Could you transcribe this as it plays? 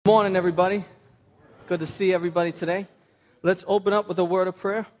morning, everybody. Good to see everybody today. Let's open up with a word of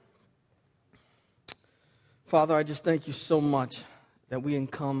prayer. Father, I just thank you so much that we can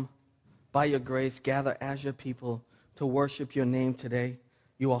come by your grace, gather as your people to worship your name today.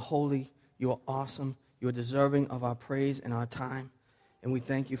 You are holy, you are awesome, you are deserving of our praise and our time, and we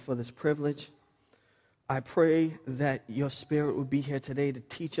thank you for this privilege. I pray that your spirit would be here today to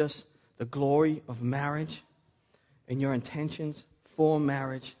teach us the glory of marriage and your intentions for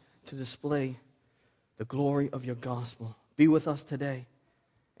marriage to display the glory of your gospel. Be with us today,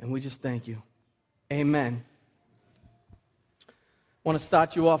 and we just thank you. Amen. I want to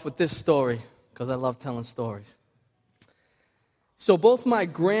start you off with this story because I love telling stories. So both my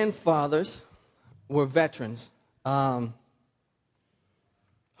grandfathers were veterans, hot-blooded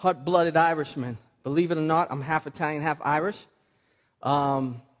Irishmen. Believe it or not, I'm half Italian, half Irish.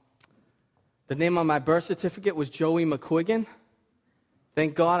 The name on my birth certificate was Joey McQuiggan.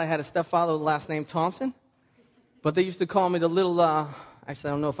 Thank God I had a stepfather with the last name Thompson. But they used to call me the little, actually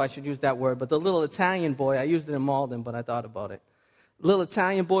I don't know if I should use that word, but the little Italian boy. I used it in Malden, but I thought about it. Little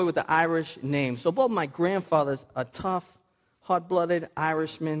Italian boy with the Irish name. So both my grandfathers are tough, hot-blooded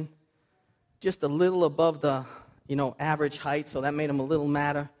Irishmen, just a little above the, average height, so that made them a little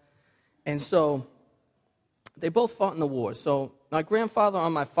madder. And so they both fought in the war. So my grandfather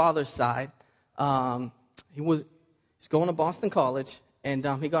on my father's side, he's going to Boston College, and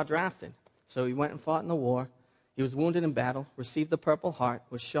he got drafted. So he went and fought in the war. He was wounded in battle, received the Purple Heart,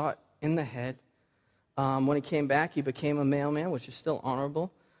 was shot in the head. When he came back, he became a mailman, which is still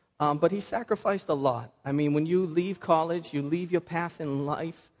honorable. But he sacrificed a lot. I mean, when you leave college, you leave your path in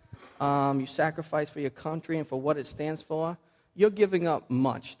life. You sacrifice for your country and for what it stands for. You're giving up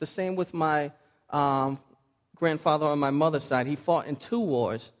much. The same with my grandfather on my mother's side. He fought in 2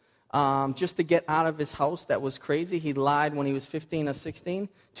 wars. Just to get out of his house. That was crazy. He lied when he was 15 or 16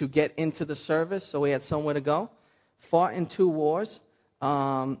 to get into the service, so he had somewhere to go. Fought in 2 wars.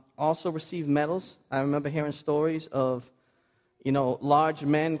 Also received medals. I remember hearing stories of, large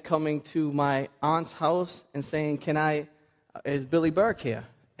men coming to my aunt's house and saying, is Billy Burke here?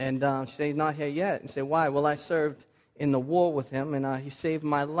 And she said, he's not here yet. And say, why? Well, I served in the war with him, and he saved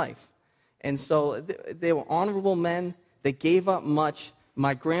my life. And so they were honorable men. They gave up much.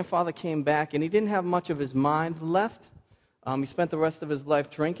 My grandfather came back, and he didn't have much of his mind left. He spent the rest of his life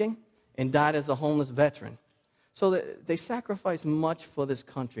drinking and died as a homeless veteran. So they sacrificed much for this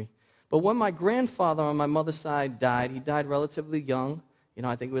country. But when my grandfather on my mother's side died, he died relatively young.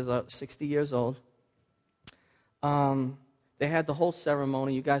 I think he was 60 years old. They had the whole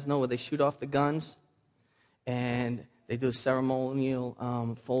ceremony. You guys know where they shoot off the guns, and they do a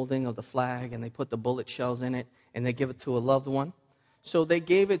ceremonial folding of the flag, and they put the bullet shells in it, and they give it to a loved one. So they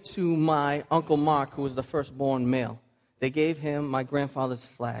gave it to my Uncle Mark, who was the firstborn male. They gave him my grandfather's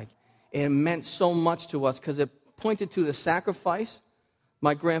flag. And it meant so much to us because it pointed to the sacrifice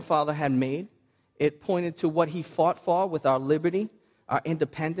my grandfather had made. It pointed to what he fought for with our liberty, our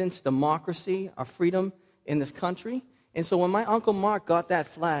independence, democracy, our freedom in this country. And so when my Uncle Mark got that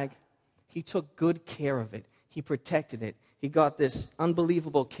flag, he took good care of it. He protected it. He got this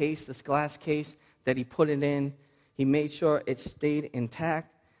unbelievable case, this glass case that he put it in. He made sure it stayed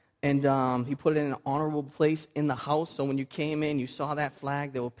intact, and he put it in an honorable place in the house. So when you came in, you saw that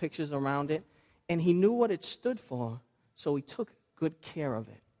flag. There were pictures around it, and he knew what it stood for, so he took good care of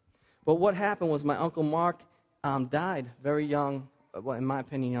it. But what happened was my Uncle Mark died very young, well, in my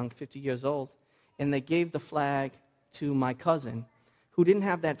opinion, young, 50 years old, and they gave the flag to my cousin, who didn't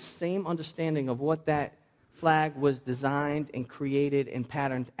have that same understanding of what that flag was designed and created and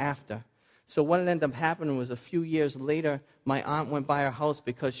patterned after. So what ended up happening was a few years later, my aunt went by her house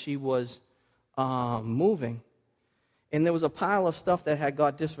because she was moving. And there was a pile of stuff that had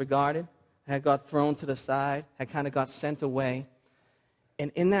got disregarded, had got thrown to the side, had kind of got sent away. And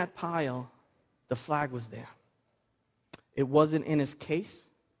in that pile, the flag was there. It wasn't in its case.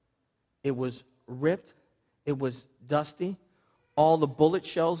 It was ripped. It was dusty. All the bullet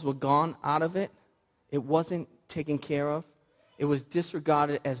shells were gone out of it. It wasn't taken care of. It was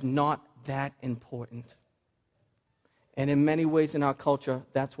disregarded as not that important. And in many ways in our culture,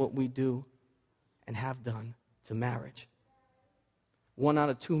 that's what we do and have done to marriage. 1 out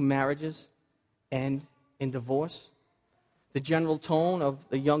of 2 marriages end in divorce. The general tone of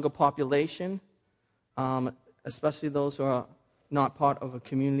the younger population, especially those who are not part of a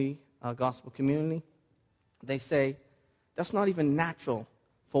community, a gospel community, they say that's not even natural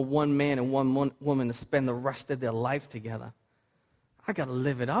for one man and one woman to spend the rest of their life together. I got to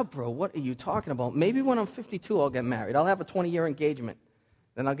live it up, bro. What are you talking about? Maybe when I'm 52, I'll get married. I'll have a 20-year engagement.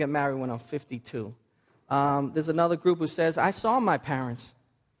 Then I'll get married when I'm 52. There's another group who says, I saw my parents.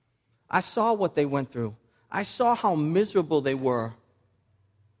 I saw what they went through. I saw how miserable they were.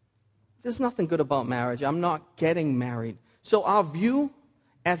 There's nothing good about marriage. I'm not getting married. So our view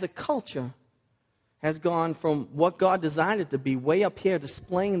as a culture has gone from what God designed it to be way up here,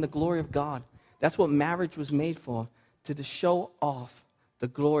 displaying the glory of God. That's what marriage was made for, to show off the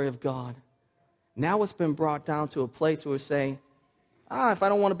glory of God. Now it's been brought down to a place where we're saying, if I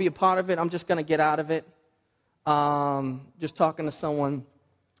don't want to be a part of it, I'm just going to get out of it. Just talking to someone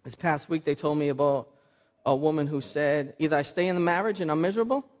this past week, they told me about a woman who said, either I stay in the marriage and I'm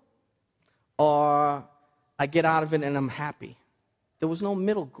miserable, or I get out of it and I'm happy. There was no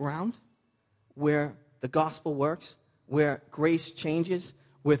middle ground where the gospel works, where grace changes,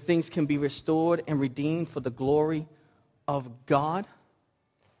 where things can be restored and redeemed for the glory of God.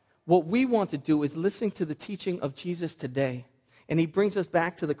 What we want to do is listen to the teaching of Jesus today. And he brings us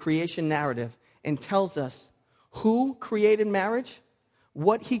back to the creation narrative and tells us who created marriage,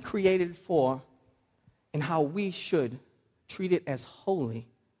 what he created it for, and how we should treat it as holy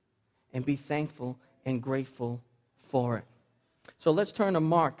and be thankful and grateful for it. So let's turn to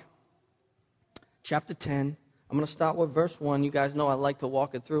Mark chapter 10. I'm going to start with verse 1. You guys know I like to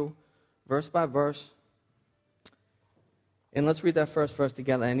walk it through verse by verse. And let's read that first verse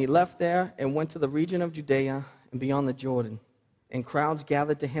together. And he left there and went to the region of Judea and beyond the Jordan. And crowds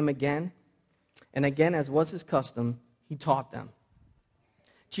gathered to him again. And again, as was his custom, he taught them.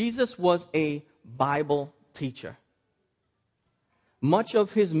 Jesus was a Bible teacher. Much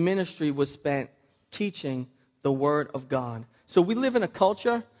of his ministry was spent teaching the Word of God. So we live in a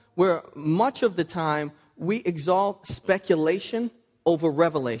culture where much of the time we exalt speculation over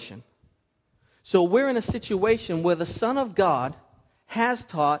revelation. So we're in a situation where the Son of God has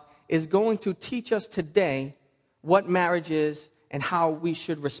taught, is going to teach us today what marriage is and how we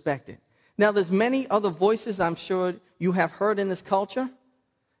should respect it. Now, there's many other voices I'm sure you have heard in this culture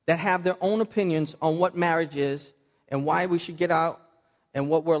that have their own opinions on what marriage is and why we should get out and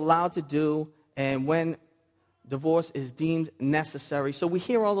what we're allowed to do and when divorce is deemed necessary. So we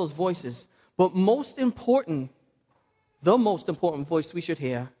hear all those voices. But the most important voice we should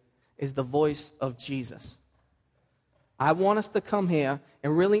hear is the voice of Jesus. I want us to come here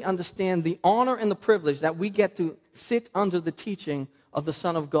and really understand the honor and the privilege that we get to sit under the teaching of the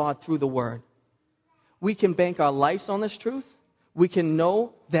Son of God through the Word. We can bank our lives on this truth. We can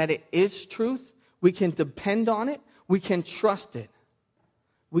know that it is truth. We can depend on it. We can trust it.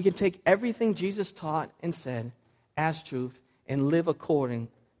 We can take everything Jesus taught and said as truth and live according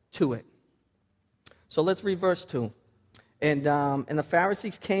to it. So let's read verse 2. And the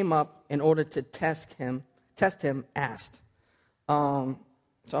Pharisees came up in order to test him, asked. So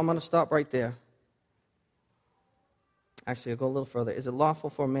I'm going to stop right there. Actually, I'll go a little further. Is it lawful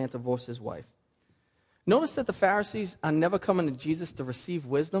for a man to divorce his wife? Notice that the Pharisees are never coming to Jesus to receive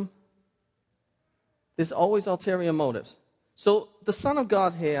wisdom. There's always ulterior motives. So the Son of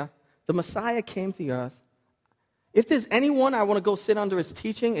God here, the Messiah came to the earth. If there's anyone I want to go sit under his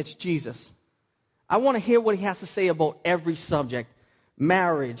teaching, it's Jesus. I want to hear what he has to say about every subject.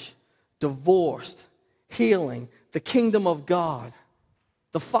 Marriage, divorce, healing, the kingdom of God,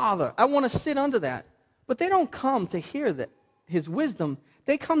 the Father. I want to sit under that. But they don't come to hear that his wisdom.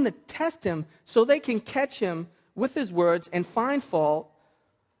 They come to test him so they can catch him with his words and find fault,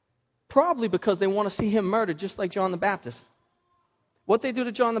 probably because they want to see him murdered, just like John the Baptist. What they do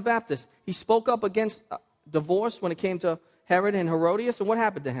to John the Baptist, he spoke up against divorce when it came to Herod and Herodias, and what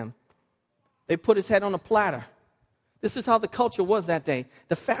happened to him? They put his head on a platter. This is how the culture was that day.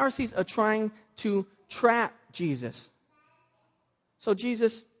 The Pharisees are trying to trap Jesus. So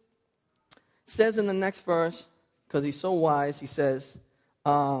Jesus says in the next verse, because he's so wise, he says,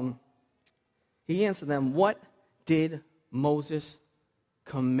 he answered them, "What did Moses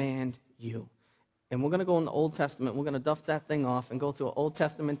command you?" And we're going to go in the Old Testament. We're going to dust that thing off and go to an Old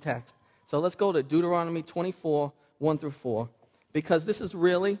Testament text. So let's go to Deuteronomy 24, 1 through 4, because this is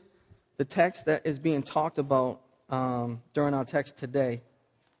really the text that is being talked about during our text today.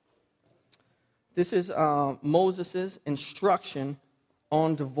 This is Moses' instruction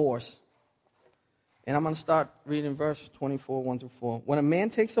on divorce. And I'm going to start reading verse 24, 1 through 4. When a man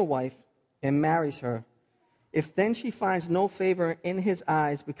takes a wife and marries her, if then she finds no favor in his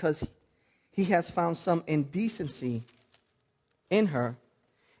eyes because he has found some indecency in her,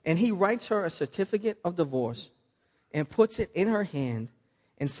 and he writes her a certificate of divorce and puts it in her hand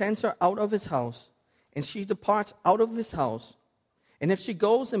and sends her out of his house, and she departs out of his house, and if she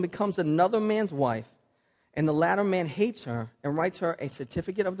goes and becomes another man's wife, and the latter man hates her and writes her a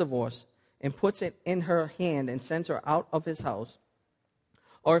certificate of divorce and puts it in her hand and sends her out of his house,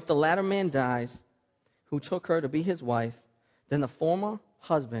 or if the latter man dies who took her to be his wife, then the former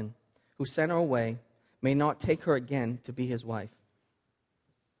husband who sent her away may not take her again to be his wife.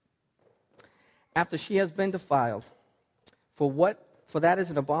 After she has been defiled, for that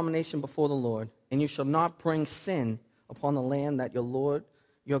is an abomination before the Lord, and you shall not bring sin upon the land that your Lord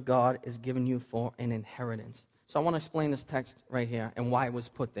your God is giving you for an inheritance. So I want to explain this text right here and why it was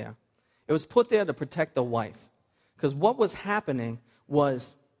put there. It was put there to protect the wife. Because what was happening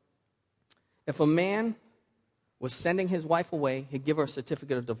was, if a man was sending his wife away, he'd give her a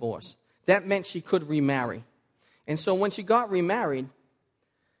certificate of divorce. That meant she could remarry. And so when she got remarried,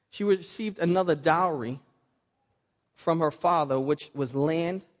 she received another dowry from her father, which was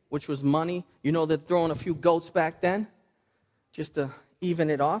land, which was money. You know, they're throwing a few goats back then just to even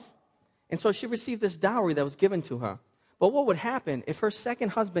it off. And so she received this dowry that was given to her. But what would happen if her second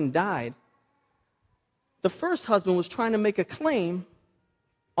husband died? The first husband was trying to make a claim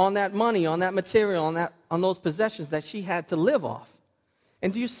on that money, on that material, on those possessions that she had to live off.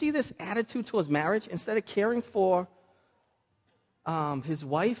 And do you see this attitude towards marriage? Instead of caring for his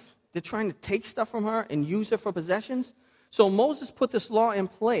wife, they're trying to take stuff from her and use her for possessions. So Moses put this law in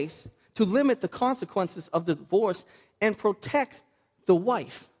place to limit the consequences of the divorce and protect the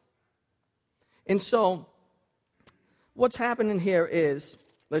wife. And so what's happening here is,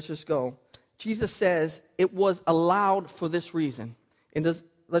 let's just go. Jesus says it was allowed for this reason. And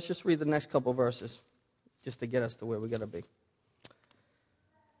let's just read the next couple verses just to get us to where we got to be.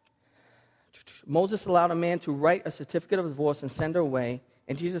 Moses allowed a man to write a certificate of divorce and send her away.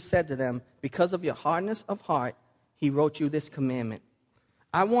 And Jesus said to them, because of your hardness of heart, he wrote you this commandment.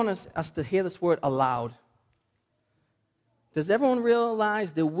 I want us to hear this word allowed. Does everyone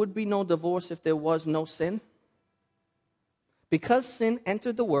realize there would be no divorce if there was no sin? Because sin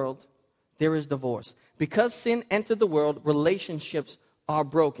entered the world, there is divorce. Because sin entered the world, relationships are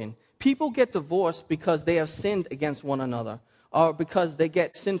broken. People get divorced because they have sinned against one another, or because they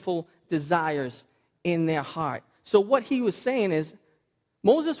get sinful desires in their heart. So what he was saying is,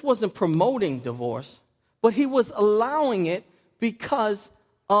 Moses wasn't promoting divorce, but he was allowing it because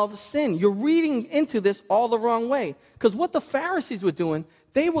of sin. You're reading into this all the wrong way. Because what the Pharisees were doing,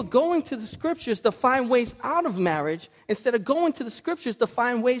 they were going to the scriptures to find ways out of marriage instead of going to the scriptures to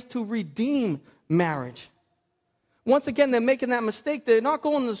find ways to redeem marriage. Once again, they're making that mistake. They're not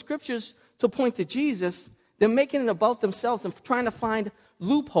going to the scriptures to point to Jesus. They're making it about themselves and trying to find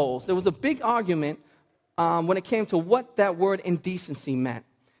loopholes. There was a big argument when it came to what that word indecency meant.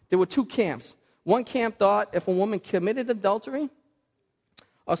 There were two camps. One camp thought if a woman committed adultery,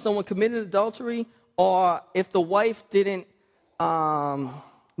 or someone committed adultery, or if the wife didn't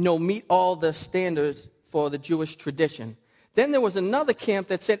meet all the standards for the Jewish tradition. Then there was another camp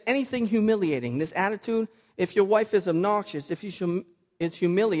that said anything humiliating. This attitude, if your wife is obnoxious, if it's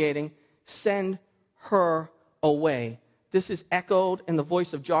humiliating, send her away. This is echoed in the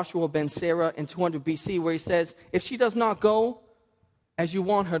voice of Joshua ben Sarah in 200 BC, where he says, if she does not go as you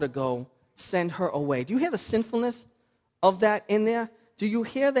want her to go, send her away. Do you hear the sinfulness of that in there? Do you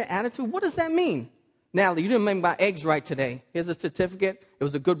hear the attitude? What does that mean? Natalie, you didn't make my eggs right today. Here's a certificate. It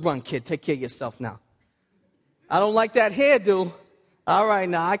was a good run, kid. Take care of yourself now. I don't like that hairdo. All right,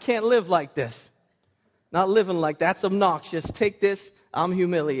 now, I can't live like this. Not living like that. That's obnoxious. Take this. I'm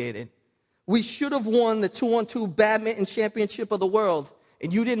humiliated. We should have won the 2-on-2 badminton championship of the world,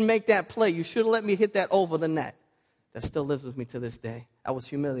 and you didn't make that play. You should have let me hit that over the net. That still lives with me to this day. I was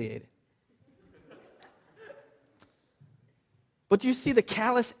humiliated. But do you see the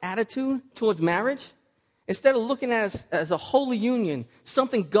callous attitude towards marriage? Instead of looking at it as a holy union,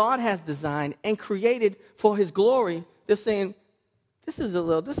 something God has designed and created for his glory, they're saying, this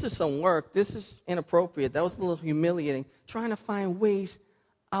is some work. This is inappropriate. That was a little humiliating. Trying to find ways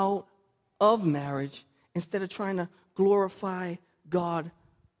out of marriage instead of trying to glorify God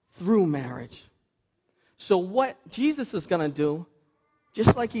through marriage. So what Jesus is going to do,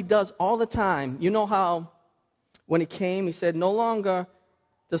 just like he does all the time, you know how when he came, he said, no longer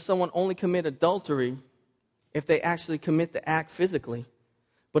does someone only commit adultery if they actually commit the act physically.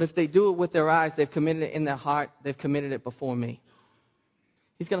 But if they do it with their eyes, they've committed it in their heart, they've committed it before me.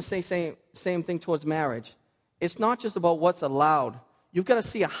 He's going to say same thing towards marriage. It's not just about what's allowed. You've got to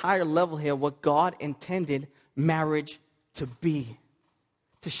see a higher level here, what God intended marriage to be.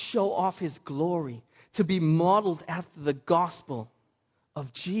 To show off his glory. To be modeled after the gospel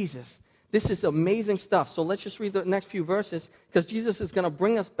of Jesus. This is amazing stuff. So let's just read the next few verses, because Jesus is going to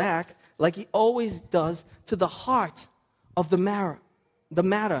bring us back, like he always does, to the heart of the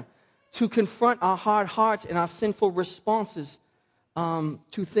matter, to confront our hard hearts and our sinful responses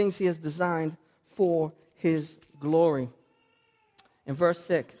to things he has designed for his glory. In verse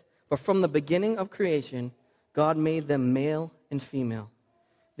 6, but from the beginning of creation, God made them male and female.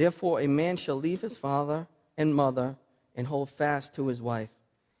 Therefore, a man shall leave his father and mother and hold fast to his wife,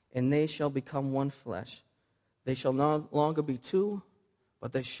 and they shall become one flesh. They shall no longer be two,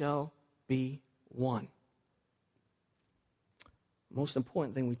 but they shall be one. Most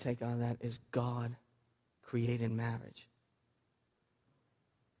important thing we take out of that is God created marriage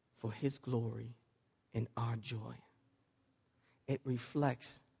for his glory and our joy. It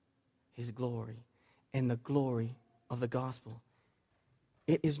reflects his glory and the glory of the gospel.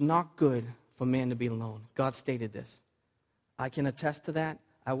 It is not good for man to be alone. God stated this. I can attest to that.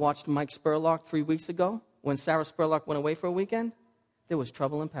 I watched Mike Spurlock 3 weeks ago when Sarah Spurlock went away for a weekend. There was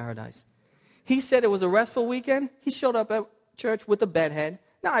trouble in paradise. He said it was a restful weekend. He showed up at church with a bedhead.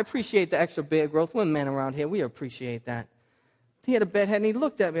 Now, I appreciate the extra beard growth. We're men around here. We appreciate that. He had a bedhead, and he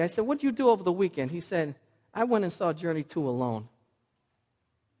looked at me. I said, what did you do over the weekend? He said, I went and saw Journey 2 alone.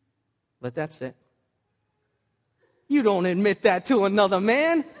 Let that sit. You don't admit that to another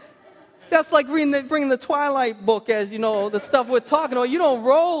man. That's like bringing the Twilight book as, the stuff we're talking about. You don't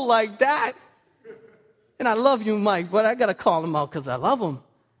roll like that. And I love you, Mike, but I got to call him out because I love him.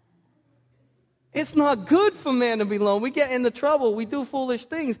 It's not good for man to be alone. We get into trouble. We do foolish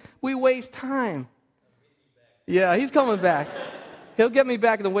things. We waste time. Yeah, he's coming back. He'll get me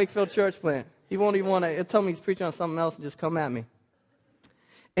back in the Wakefield church plant. He won't even want to. He'll tell me he's preaching on something else and just come at me.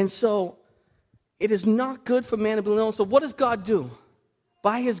 And so, it is not good for man to be alone. So what does God do?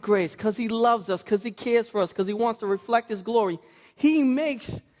 By his grace, because he loves us, because he cares for us, because he wants to reflect his glory, he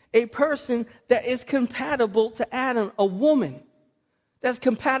makes a person that is compatible to Adam, a woman that's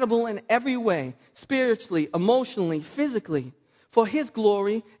compatible in every way, spiritually, emotionally, physically, for his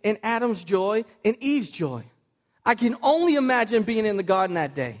glory and Adam's joy and Eve's joy. I can only imagine being in the garden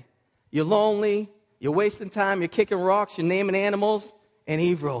that day. You're lonely, you're wasting time, you're kicking rocks, you're naming animals, and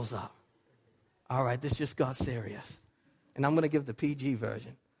Eve rolls up. All right, this just got serious. And I'm going to give the PG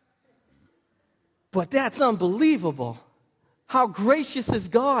version. But that's unbelievable. How gracious is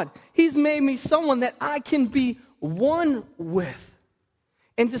God? He's made me someone that I can be one with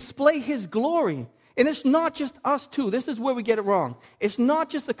and display his glory. And it's not just us two. This is where we get it wrong. It's not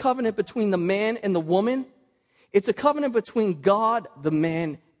just a covenant between the man and the woman. It's a covenant between God, the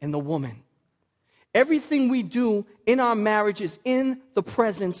man, and the woman. Everything we do in our marriage is in the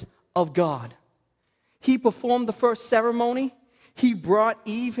presence of God. He performed the first ceremony. He brought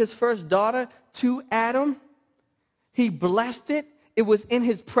Eve, his first daughter, to Adam. He blessed it. It was in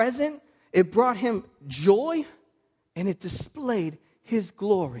his presence. It brought him joy, and it displayed his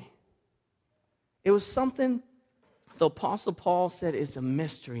glory. It was something, so Apostle Paul said it's a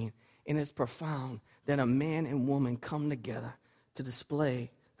mystery, and it's profound that a man and woman come together to display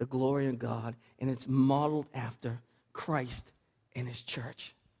the glory of God, and it's modeled after Christ and his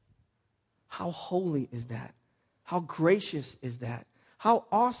church. How holy is that? How gracious is that? How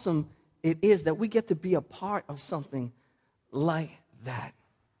awesome it is that we get to be a part of something like that.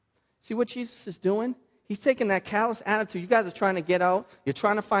 See what Jesus is doing? He's taking that callous attitude. You guys are trying to get out. You're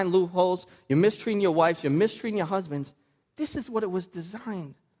trying to find loopholes. You're mistreating your wives. You're mistreating your husbands. This is what it was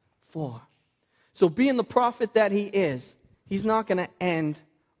designed for. So being the prophet that he is, he's not going to end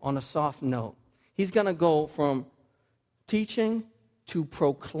on a soft note. He's going to go from teaching to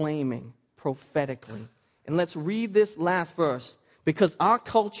proclaiming prophetically. And let's read this last verse, because our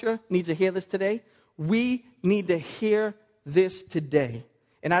culture needs to hear this today. We need to hear this today.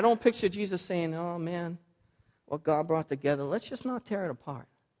 And I don't picture Jesus saying, oh man, what God brought together, let's just not tear it apart.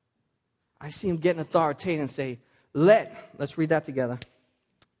 I see him getting authoritative and say, let's read that together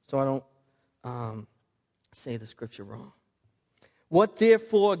so I don't say the scripture wrong. What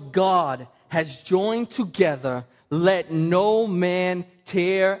therefore God has joined together, let no man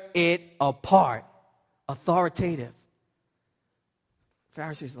tear it apart. Authoritative.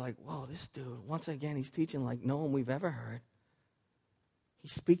 Pharisees are like, whoa, this dude, once again, he's teaching like no one we've ever heard.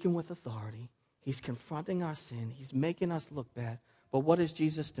 He's speaking with authority. He's confronting our sin. He's making us look bad. But what is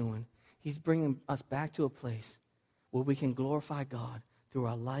Jesus doing? He's bringing us back to a place where we can glorify God through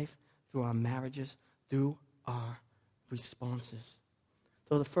our life, through our marriages, through our responses.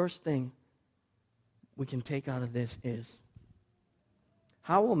 So the first thing we can take out of this is,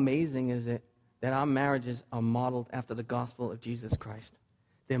 how amazing is it that our marriages are modeled after the gospel of Jesus Christ?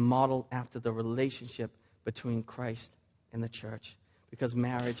 They're modeled after the relationship between Christ and the church, because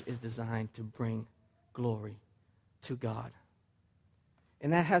marriage is designed to bring glory to God.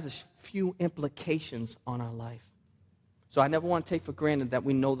 And that has a few implications on our life. So I never want to take for granted that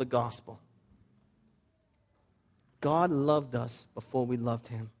we know the gospel. God loved us before we loved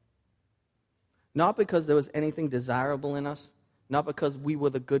him. Not because there was anything desirable in us, not because we were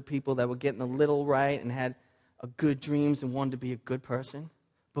the good people that were getting a little right and had a good dreams and wanted to be a good person,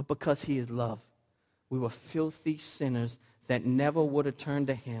 but because he is love. We were filthy sinners that never would have turned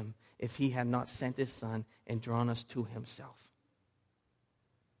to him if he had not sent his Son and drawn us to himself.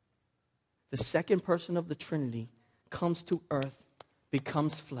 The second person of the Trinity comes to earth,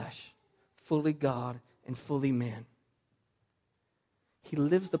 becomes flesh, fully God and fully man. He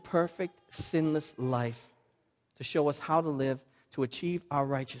lives the perfect, sinless life to show us how to live to achieve our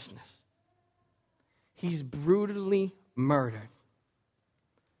righteousness. He's brutally murdered.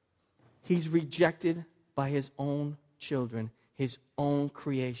 He's rejected by his own children, his own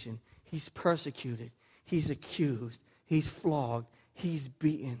creation. He's persecuted. He's accused. He's flogged. He's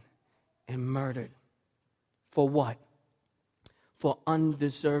beaten and murdered. For what? For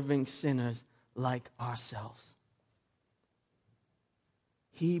undeserving sinners like ourselves.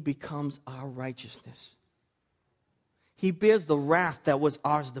 He becomes our righteousness. He bears the wrath that was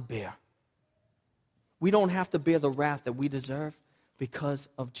ours to bear. We don't have to bear the wrath that we deserve because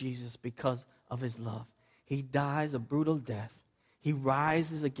of Jesus, because of his love. He dies a brutal death. He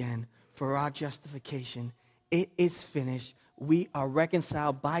rises again for our justification. It is finished. We are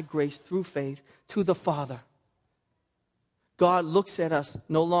reconciled by grace through faith to the Father. God looks at us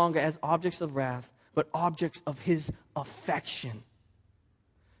no longer as objects of wrath, but objects of his affection.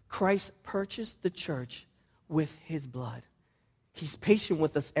 Christ purchased the church with his blood. He's patient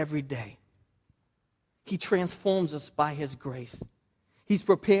with us every day. He transforms us by his grace. He's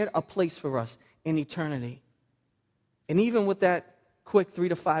prepared a place for us in eternity. And even with that quick 3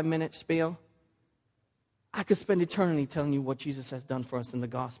 to 5 minute spiel, I could spend eternity telling you what Jesus has done for us in the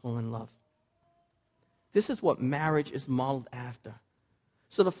gospel and love. This is what marriage is modeled after.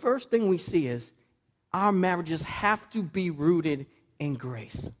 So the first thing we see is our marriages have to be rooted in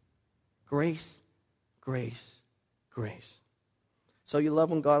grace. Grace, grace, grace. So you love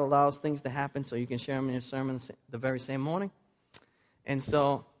when God allows things to happen so you can share them in your sermon the very same morning. And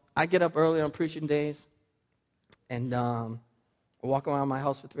so I get up early on preaching days and walk around my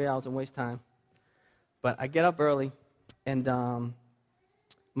house for 3 hours and waste time. But I get up early, and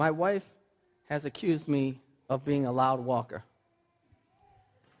my wife has accused me of being a loud walker.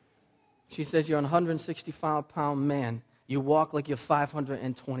 She says, you're a 165-pound man. You walk like you're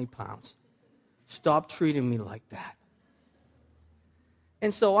 520 pounds. Stop treating me like that.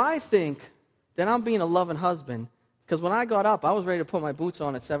 And so I think that I'm being a loving husband, because when I got up, I was ready to put my boots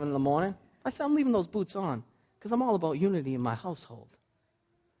on at 7 in the morning. I said, I'm leaving those boots on, because I'm all about unity in my household.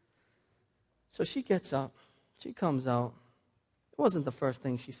 So she gets up. She comes out. It wasn't the first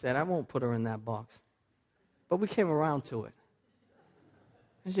thing she said. I won't put her in that box. But we came around to it.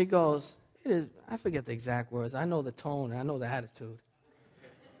 And she goes, I forget the exact words. I know the tone and I know the attitude.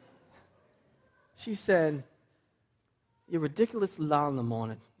 She said, you're ridiculously loud in the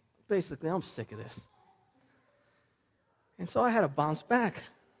morning. Basically, I'm sick of this. And so I had to bounce back.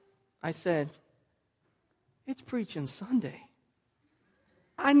 I said, it's preaching Sunday.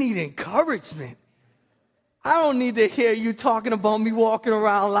 I need encouragement. I don't need to hear you talking about me walking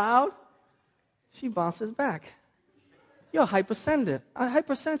around loud. She bounces back. You're hypersensitive. I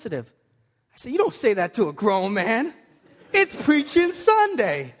said, you don't say that to a grown man. It's preaching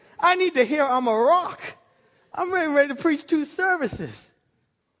Sunday. I need to hear I'm a rock. I'm ready to preach 2 services.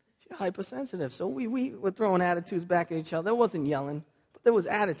 She's hypersensitive. So we were throwing attitudes back at each other. It wasn't yelling, but there was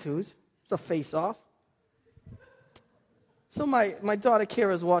attitudes. It's a face-off. So my daughter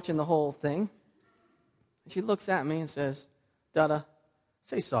Kira's watching the whole thing. She looks at me and says, Dada,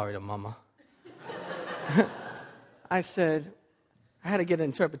 say sorry to Mama. I said, I had to get an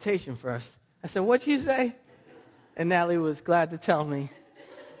interpretation first. I said, what'd you say? And Natalie was glad to tell me.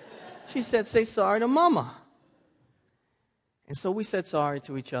 She said, say sorry to Mama. And so we said sorry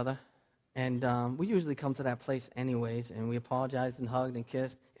to each other. And we usually come to that place anyways. And we apologized and hugged and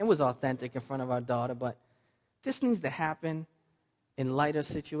kissed. It was authentic in front of our daughter. But this needs to happen in lighter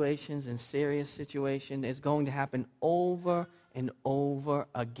situations, in serious situations. It's going to happen over and over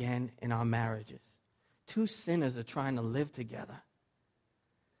again in our marriages. 2 sinners are trying to live together.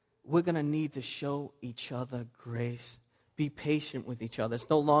 We're going to need to show each other grace. Be patient with each other. It's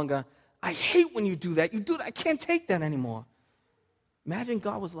no longer, I hate when you do that. You do that. I can't take that anymore. Imagine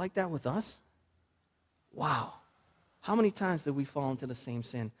God was like that with us. Wow. How many times did we fall into the same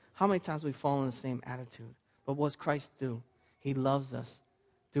sin? How many times we fall in the same attitude? But what does Christ do? He loves us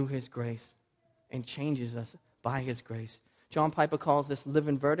through his grace and changes us by his grace. John Piper calls this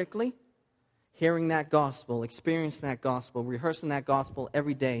living vertically. Hearing that gospel, experiencing that gospel, rehearsing that gospel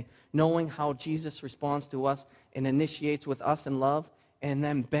every day, knowing how Jesus responds to us and initiates with us in love, and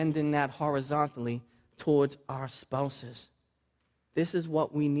then bending that horizontally towards our spouses. This is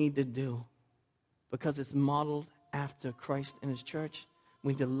what we need to do because it's modeled after Christ and his church,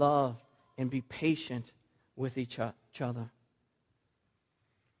 We need to love and be patient with each other.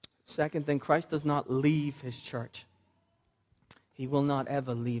 Second thing, Christ does not leave his church. He will not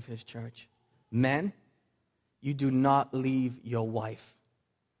ever leave his church. Men, you do not leave your wife.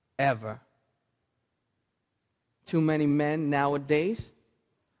 Ever. Too many men nowadays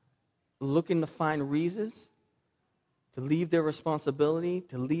looking to find reasons to leave their responsibility,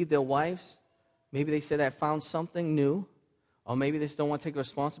 to leave their wives. Maybe they say they found something new, or maybe they just don't want to take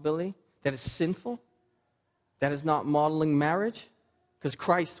responsibility. That is sinful. That is not modeling marriage, because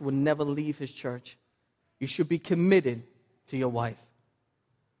Christ would never leave his church. You should be committed to your wife.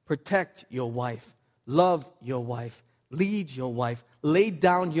 Protect your wife. Love your wife. Lead your wife. Lay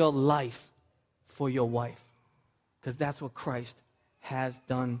down your life for your wife, because that's what Christ has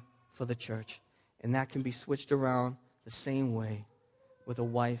done for the church. And that can be switched around the same way with a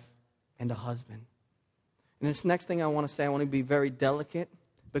wife and a husband. And this next thing I want to say, I want to be very delicate,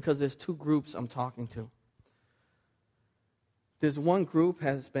 because there's two groups I'm talking to. There's one group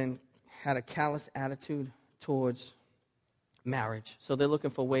had a callous attitude towards marriage. So they're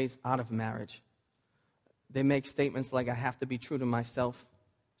looking for ways out of marriage. They make statements like, I have to be true to myself,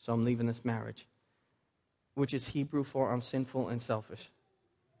 so I'm leaving this marriage, which is Hebrew for I'm sinful and selfish.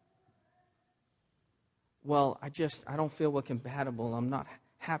 Well, I don't feel we're compatible. I'm not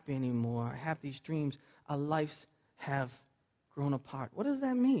happy anymore. I have these dreams. Our lives have grown apart. What does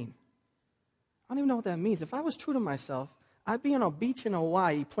that mean? I don't even know what that means. If I was true to myself, I'd be on a beach in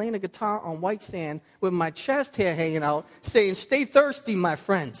Hawaii playing a guitar on white sand with my chest hair hanging out saying, stay thirsty, my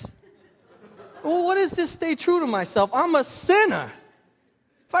friends. Well, what is this stay true to myself? I'm a sinner.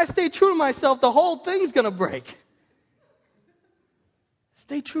 If I stay true to myself, the whole thing's going to break.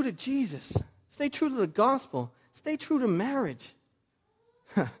 Stay true to Jesus. Stay true to the gospel. Stay true to marriage.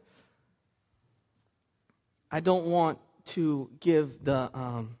 I don't want to give the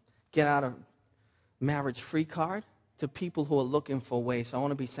get out of marriage free card to people who are looking for a way, so I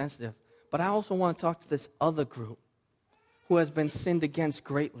want to be sensitive. But I also want to talk to this other group who has been sinned against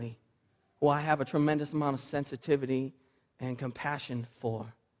greatly, who I have a tremendous amount of sensitivity and compassion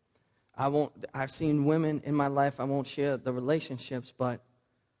for. I've seen women in my life, I won't share the relationships, but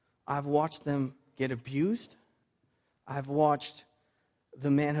I've watched them get abused. I've watched the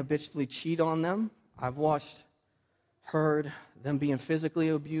man habitually cheat on them. I've heard them being physically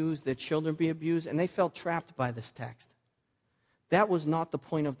abused, their children be abused, and they felt trapped by this text. That was not the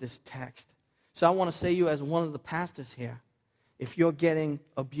point of this text. So I want to say to you, as one of the pastors here, if you're getting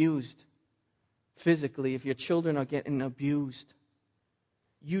abused physically, if your children are getting abused,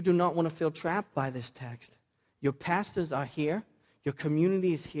 you do not want to feel trapped by this text. Your pastors are here. Your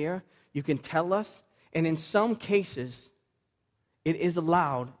community is here. You can tell us. And in some cases, it is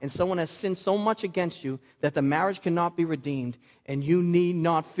allowed, and someone has sinned so much against you that the marriage cannot be redeemed, and you need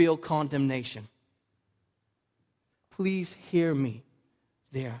not feel condemnation. Please hear me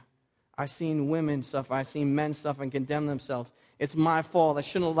there. I've seen women suffer. I've seen men suffer and condemn themselves. It's my fault. I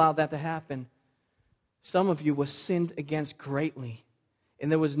shouldn't allow that to happen. Some of you were sinned against greatly,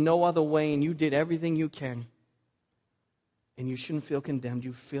 and there was no other way, and you did everything you can. And you shouldn't feel condemned.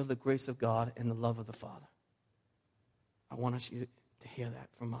 You feel the grace of God and the love of the Father. I want you to hear that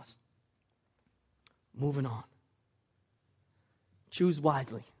from us. Moving on. Choose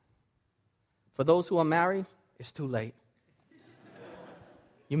wisely. For those who are married, it's too late.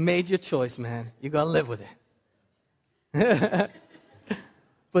 You made your choice, man. You got to live with it.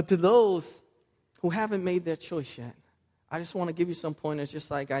 But to those who haven't made their choice yet, I just want to give you some pointers, just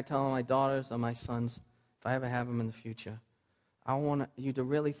like I tell my daughters or my sons, if I ever have them in the future. I want you to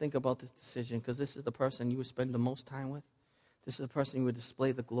really think about this decision, because this is the person you would spend the most time with. This is the person you would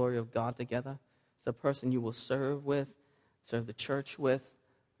display the glory of God together. It's the person you will serve with, serve the church with,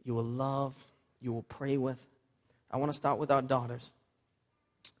 you will love, you will pray with. I want to start with our daughters.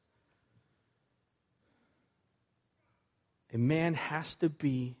 A man has to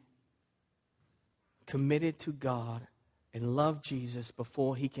be committed to God and love Jesus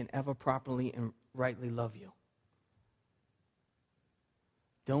before he can ever properly and rightly love you.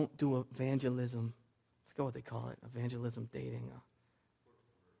 Don't do evangelism. I forget what they call it. Evangelism dating.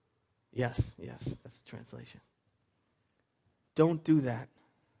 Yes, that's the translation. Don't do that.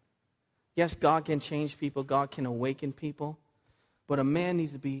 Yes, God can change people. God can awaken people. But a man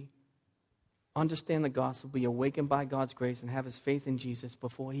needs to understand the gospel, be awakened by God's grace, and have his faith in Jesus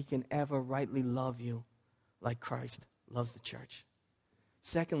before he can ever rightly love you like Christ loves the church.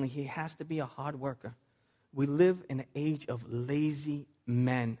 Secondly, he has to be a hard worker. We live in an age of lazy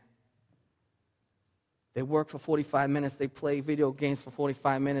men. They work for 45 minutes. They play video games for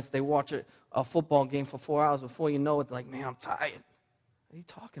 45 minutes. They watch a football game for 4 hours. Before you know it, they're like, man, I'm tired. What are you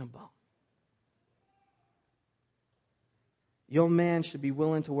talking about? Your man should be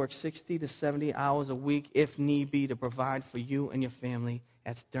willing to work 60 to 70 hours a week, if need be, to provide for you and your family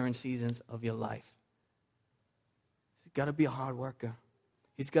at stern seasons of your life. He's got to be a hard worker.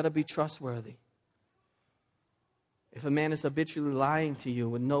 He's got to be trustworthy. If a man is habitually lying to you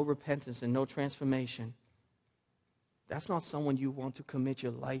with no repentance and no transformation, that's not someone you want to commit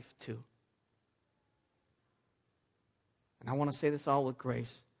your life to. And I want to say this all with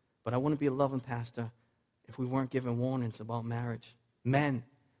grace, but I wouldn't be a loving pastor if we weren't giving warnings about marriage. Men,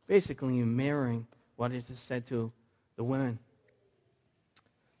 basically mirroring what it is said to the women.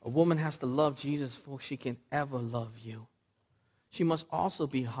 A woman has to love Jesus before she can ever love you. She must also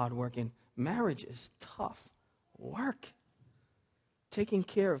be hardworking. Marriage is tough work. Taking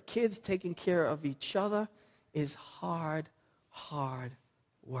care of kids, taking care of each other is hard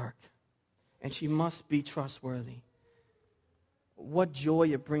work. And she must be trustworthy. What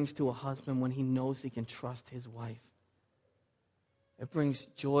joy it brings to a husband when he knows he can trust his wife. It brings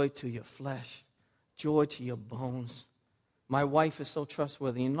joy to your flesh, joy to your bones. My wife is so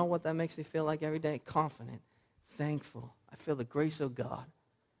trustworthy. You know what that makes me feel like every day? Confident, thankful. I feel the grace of God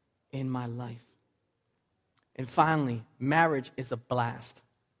in my life. And finally, marriage is a blast.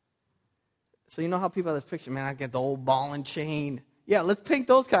 So you know how people have this picture, man, I get the old ball and chain. Yeah, let's paint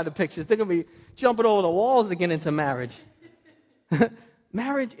those kind of pictures. They're going to be jumping over the walls to get into marriage.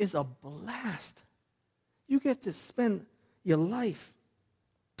 Marriage is a blast. You get to spend your life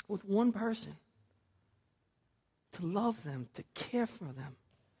with one person, to love them, to care for them.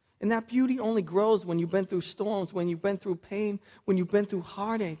 And that beauty only grows when you've been through storms, when you've been through pain, when you've been through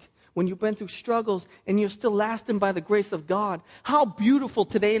heartache, when you've been through struggles, and you're still lasting by the grace of God. How beautiful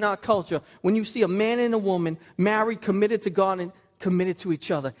today in our culture when you see a man and a woman married, committed to God, and committed to each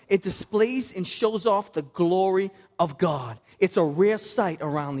other. It displays and shows off the glory of God. It's a rare sight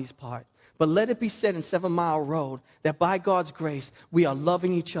around these parts. But let it be said in 7 Mile Road that by God's grace, we are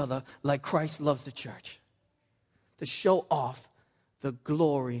loving each other like Christ loves the church, to show off the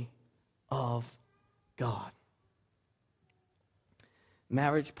glory of God.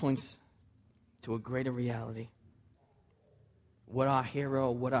 Marriage points to a greater reality. What our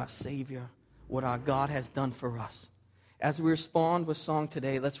hero, what our Savior, what our God has done for us. As we respond with song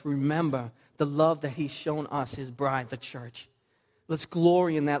today, let's remember the love that He's shown us, His bride, the church. Let's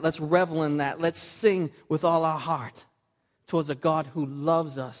glory in that. Let's revel in that. Let's sing with all our heart towards a God who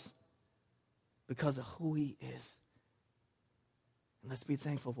loves us because of who He is. And let's be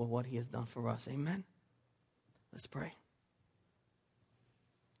thankful for what He has done for us. Amen? Let's pray.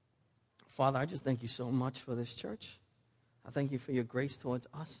 Father, I just thank You so much for this church. I thank You for Your grace towards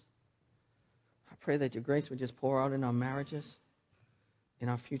us. I pray that Your grace would just pour out in our marriages, in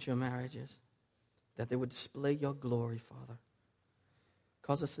our future marriages, that they would display Your glory, Father.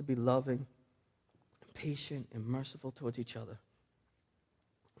 Cause us to be loving, and patient, and merciful towards each other,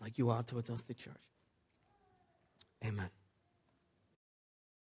 like You are towards us, the church. Amen.